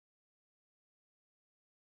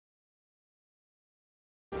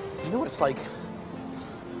You know what it's like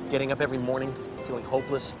getting up every morning, feeling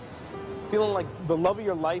hopeless, feeling like the love of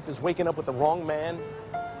your life is waking up with the wrong man,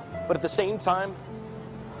 but at the same time,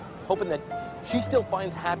 hoping that she still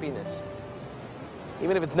finds happiness,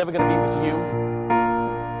 even if it's never gonna be with you.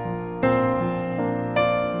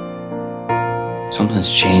 Something's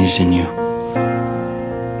changed in you,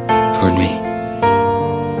 toward me.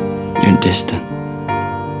 You're distant,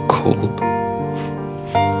 cold.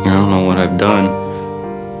 I don't know what I've done,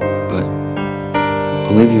 but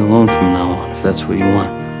I'll leave you alone from now on if that's what you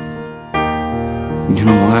want. You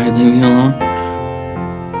know why I'd leave you alone?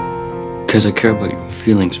 Because I care about your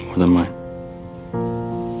feelings more than mine.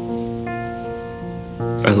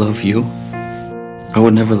 I love you. I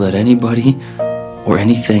would never let anybody or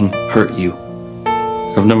anything hurt you.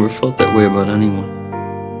 I've never felt that way about anyone.